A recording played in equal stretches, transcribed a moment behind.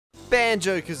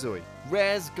Banjo-Kazooie,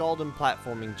 Rare's golden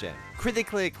platforming gem.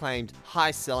 Critically acclaimed,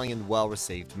 high-selling and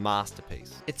well-received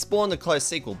masterpiece. It spawned a close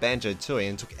sequel, Banjo-Tooie,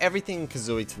 and took everything in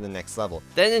Kazooie to the next level.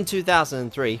 Then in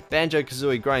 2003,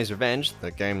 Banjo-Kazooie Grunty's Revenge,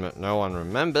 the game that no one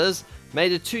remembers,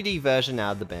 made a 2D version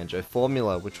out of the Banjo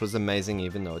formula, which was amazing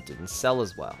even though it didn't sell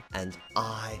as well. And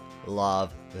I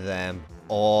love them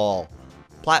all.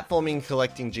 Platforming and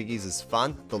collecting Jiggies is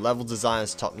fun, the level design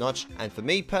is top notch, and for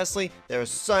me personally, there is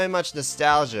so much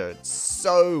nostalgia, it's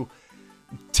so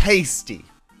tasty.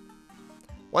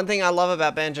 One thing I love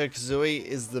about Banjo-Kazooie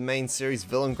is the main series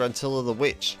villain Gruntilda the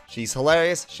Witch. She's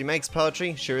hilarious, she makes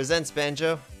poetry, she resents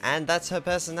Banjo, and that's her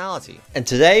personality. And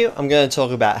today I'm going to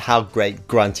talk about how great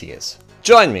Grunty is.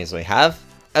 Join me as we have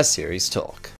a series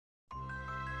talk.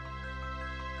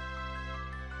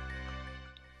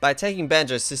 By taking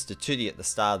Banjo's sister Tootie at the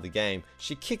start of the game,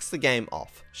 she kicks the game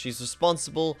off. She's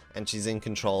responsible and she's in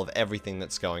control of everything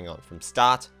that's going on from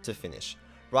start to finish.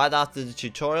 Right after the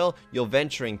tutorial, you're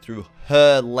venturing through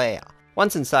her lair.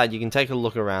 Once inside, you can take a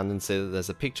look around and see that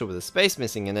there's a picture with a space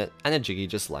missing in it and a Jiggy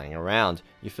just laying around.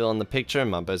 You fill in the picture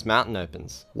and Mumbo's mountain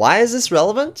opens. Why is this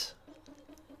relevant?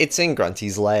 It's in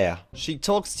Grunty's lair. She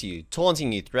talks to you,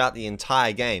 taunting you throughout the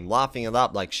entire game, laughing it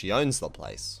up like she owns the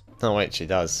place. Oh wait, she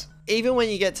does. Even when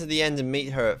you get to the end and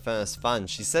meet her at Furnace Fun,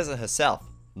 she says it herself.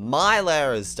 My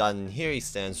lair is done and here he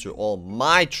stands through all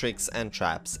my tricks and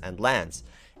traps and lands.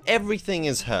 Everything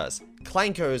is hers.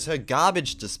 Clanko is her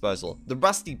garbage disposal. The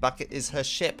Rusty Bucket is her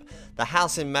ship. The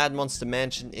house in Mad Monster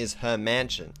Mansion is her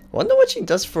mansion. Wonder what she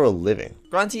does for a living.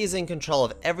 Grunty is in control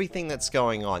of everything that's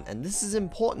going on, and this is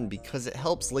important because it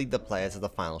helps lead the player to the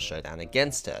final showdown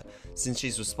against her. Since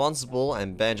she's responsible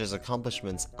and Banjo's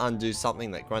accomplishments undo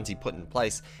something that Grunty put in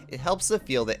place, it helps her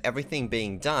feel that everything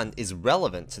being done is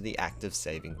relevant to the act of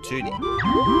saving Tootie.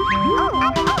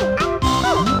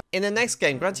 In the next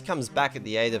game, Grunty comes back at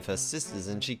the aid of her sisters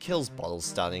and she kills Bottles,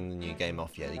 starting the new game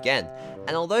off yet again.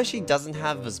 And although she doesn't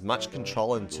have as much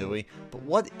control in Tooie, but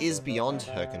what is beyond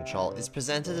her control is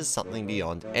presented as something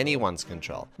beyond anyone's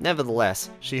control. Nevertheless,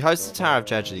 she hosts a Tower of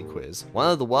Tragedy quiz,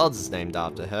 one of the worlds is named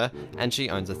after her, and she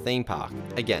owns a theme park.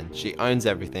 Again, she owns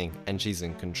everything and she's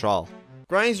in control.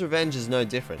 Grunty's Revenge is no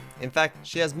different. In fact,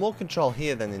 she has more control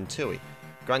here than in Tooie.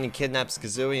 Grunty kidnaps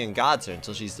Kazooie and guards her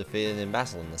until she's defeated in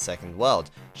battle in the second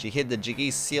world. She hid the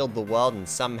Jiggies, sealed the world, and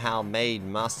somehow made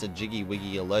Master Jiggy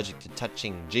Wiggy allergic to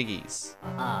touching Jiggies.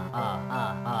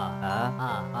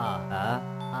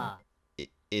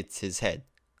 It's his head.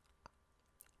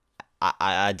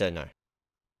 I don't know.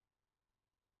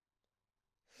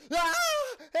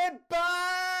 It burns!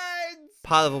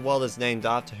 Part of the world is named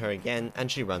after her again, and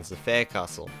she runs the Fair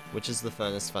Castle, which is the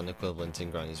Furnace Fun equivalent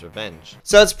in Grunty's Revenge.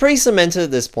 So it's pretty cemented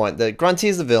at this point that Grunty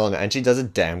is the villain and she does a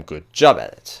damn good job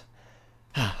at it.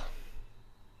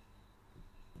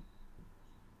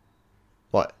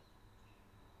 What?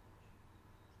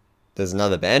 There's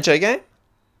another Banjo game?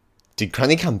 Did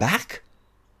Grunty come back?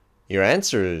 Your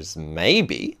answer is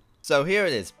maybe. So here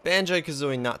it is,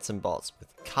 Banjo-Kazooie Nuts and Bolts, with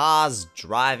cars,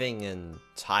 driving, and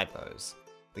typos.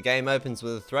 The game opens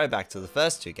with a throwback to the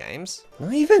first two games.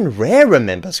 Not even Rare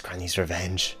remembers Grunty's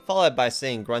Revenge. Followed by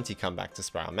seeing Grunty come back to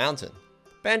Spiral Mountain.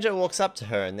 Banjo walks up to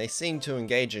her and they seem to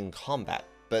engage in combat,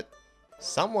 but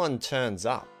someone turns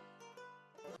up.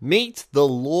 Meet the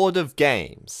Lord of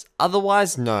Games,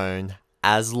 otherwise known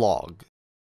as Log.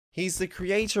 He's the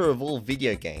creator of all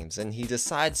video games, and he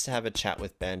decides to have a chat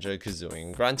with Banjo-Kazooie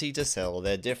and Grunty to settle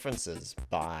their differences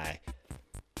by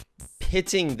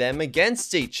pitting them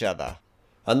against each other.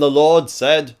 And the Lord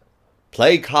said,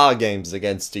 "Play car games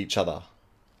against each other.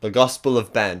 The Gospel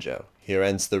of Banjo." Here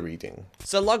ends the reading.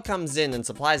 So Log comes in and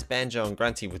supplies Banjo and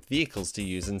Grunty with vehicles to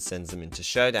use and sends them into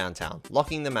Showdown Town,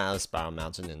 locking them out of Spiral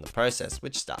Mountain in the process,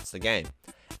 which starts the game.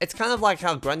 It's kind of like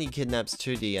how Grunty kidnaps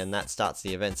Tootie and that starts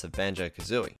the events of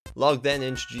Banjo-Kazooie. Log then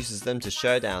introduces them to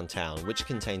Showdown Town, which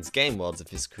contains game worlds of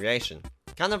his creation.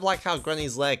 Kind of like how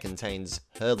Grunty's lair contains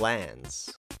her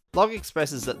lands. Log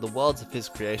expresses that the worlds of his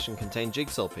creation contain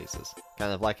jigsaw pieces,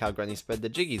 kind of like how Grunty spread the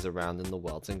Jiggies around in the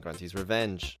worlds in Grunty's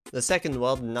Revenge. The second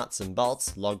world in Nuts and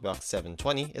Bolts, Logbox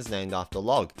 720, is named after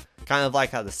Log, kind of like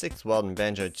how the sixth world in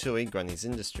Banjo-Tooie, Grunty's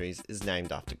Industries, is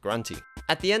named after Grunty.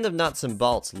 At the end of Nuts and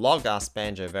Bolts, Log asks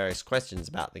Banjo various questions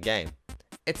about the game.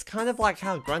 It's kind of like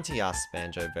how Grunty asks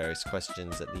Banjo various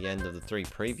questions at the end of the 3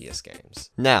 previous games.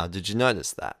 Now, did you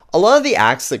notice that? A lot of the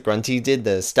acts that Grunty did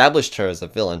that established her as a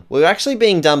villain were actually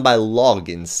being done by Log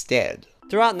instead.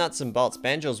 Throughout Nuts and Bolts,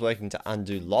 Banjo's working to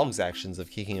undo Log's actions of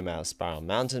kicking him out of Spiral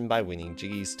Mountain by winning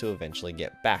Jiggies to eventually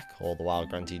get back, all the while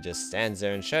Grunty just stands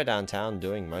there in Showdown Town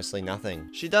doing mostly nothing.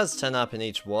 She does turn up in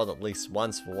each world at least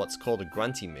once for what's called a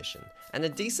Grunty mission, and a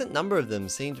decent number of them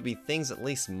seem to be things at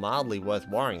least mildly worth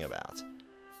worrying about.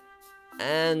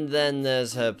 And then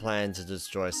there's her plan to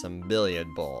destroy some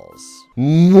billiard balls.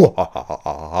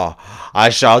 I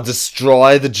shall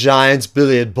destroy the giant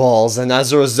billiard balls, and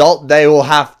as a result they will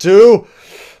have to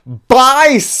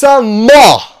buy some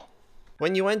more!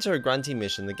 When you enter a Grunty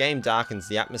mission, the game darkens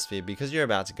the atmosphere because you're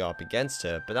about to go up against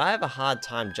her, but I have a hard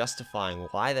time justifying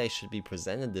why they should be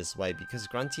presented this way because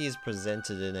Grunty is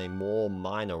presented in a more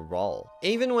minor role.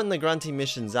 Even when the Grunty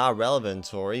missions are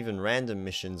relevant, or even random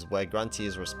missions where Grunty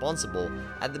is responsible,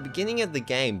 at the beginning of the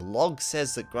game, Log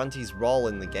says that Grunty's role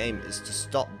in the game is to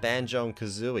stop Banjo and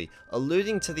Kazooie,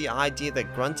 alluding to the idea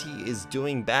that Grunty is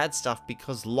doing bad stuff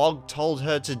because Log told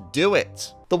her to do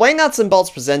it. The way Nuts and Bolts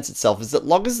presents itself is that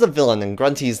Log is the villain and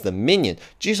Grunty is the minion,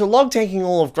 due to Log taking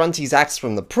all of Grunty's acts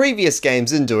from the previous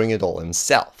games and doing it all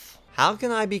himself. How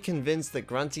can I be convinced that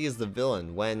Grunty is the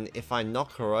villain when, if I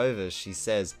knock her over, she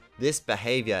says, "This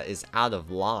behavior is out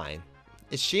of line"?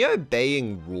 Is she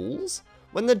obeying rules?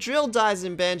 When the drill dies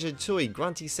in Banjo-Tooie,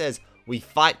 Grunty says, "We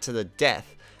fight to the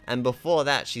death," and before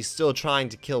that she's still trying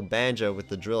to kill Banjo with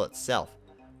the drill itself.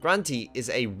 Grunty is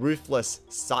a ruthless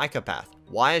psychopath.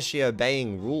 Why is she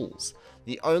obeying rules?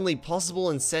 The only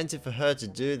possible incentive for her to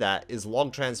do that is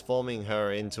Log transforming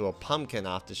her into a pumpkin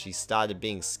after she started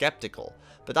being skeptical.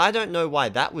 But I don't know why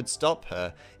that would stop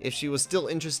her if she was still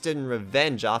interested in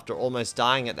revenge after almost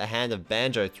dying at the hand of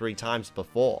Banjo 3 times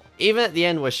before. Even at the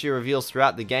end where she reveals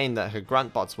throughout the game that her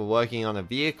grunt bots were working on a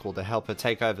vehicle to help her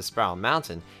take over Spiral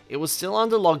Mountain, it was still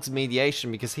under Log's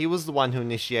mediation because he was the one who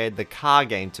initiated the car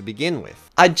game to begin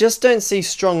with. I just don't see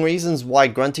strong reasons why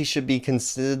Grunty should be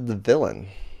considered the villain.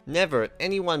 Never at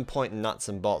any one point in Nuts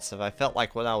and Bolts have I felt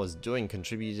like what I was doing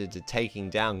contributed to taking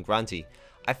down Grunty.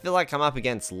 I feel like I'm up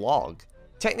against Log.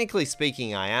 Technically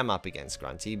speaking, I am up against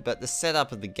Grunty, but the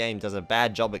setup of the game does a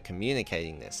bad job at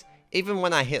communicating this. Even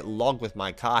when I hit Log with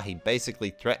my car, he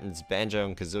basically threatens Banjo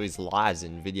and Kazooie's lives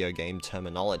in video game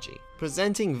terminology.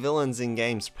 Presenting villains in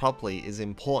games properly is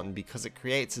important because it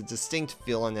creates a distinct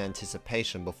feel and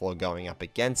anticipation before going up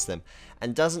against them,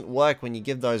 and doesn't work when you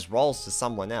give those roles to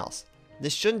someone else.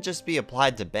 This shouldn't just be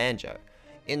applied to Banjo.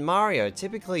 In Mario,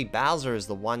 typically Bowser is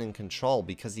the one in control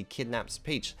because he kidnaps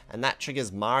Peach, and that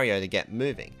triggers Mario to get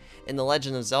moving. In The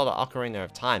Legend of Zelda Ocarina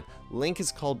of Time, Link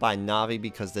is called by Navi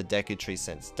because the Deku Tree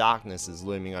sensed darkness is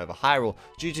looming over Hyrule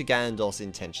due to Ganondorf's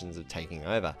intentions of taking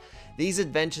over. These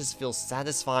adventures feel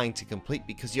satisfying to complete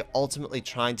because you're ultimately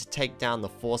trying to take down the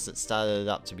force that started it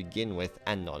up to begin with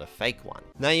and not a fake one.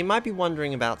 Now you might be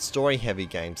wondering about story-heavy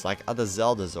games like other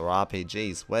Zeldas or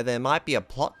RPGs where there might be a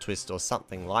plot twist or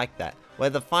something like that, where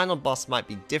the final boss might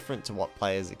be different to what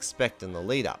players expect in the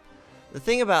lead up. The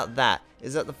thing about that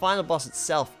is that the final boss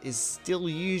itself is still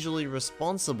usually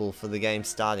responsible for the game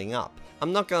starting up.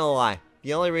 I'm not gonna lie,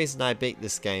 the only reason I beat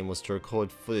this game was to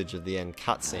record footage of the end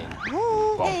cutscene.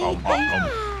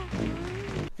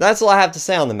 That's all I have to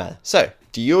say on the matter. So,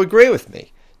 do you agree with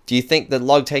me? Do you think that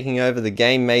Log taking over the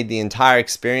game made the entire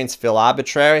experience feel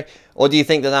arbitrary? Or do you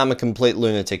think that I'm a complete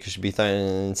lunatic who should be thrown in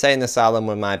an insane asylum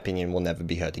where my opinion will never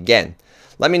be heard again?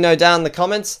 Let me know down in the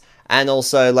comments. And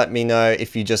also let me know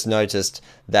if you just noticed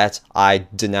that I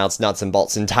denounced Nuts and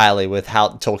Bolts entirely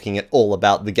without talking at all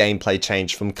about the gameplay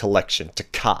change from collection to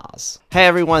cars. Hey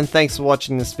everyone, thanks for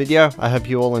watching this video. I hope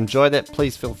you all enjoyed it.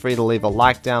 Please feel free to leave a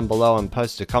like down below and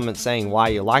post a comment saying why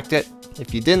you liked it.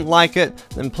 If you didn't like it,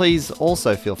 then please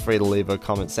also feel free to leave a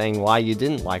comment saying why you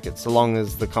didn't like it, so long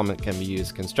as the comment can be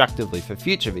used constructively for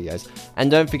future videos. And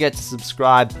don't forget to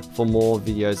subscribe for more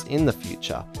videos in the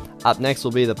future. Up next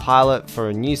will be the pilot for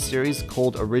a new series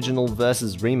called Original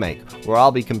vs Remake, where I'll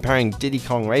be comparing Diddy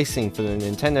Kong Racing for the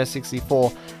Nintendo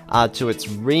 64 to its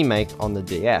remake on the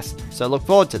DS, so look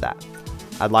forward to that.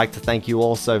 I'd like to thank you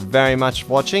all so very much for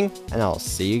watching, and I'll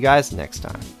see you guys next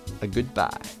time. A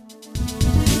goodbye.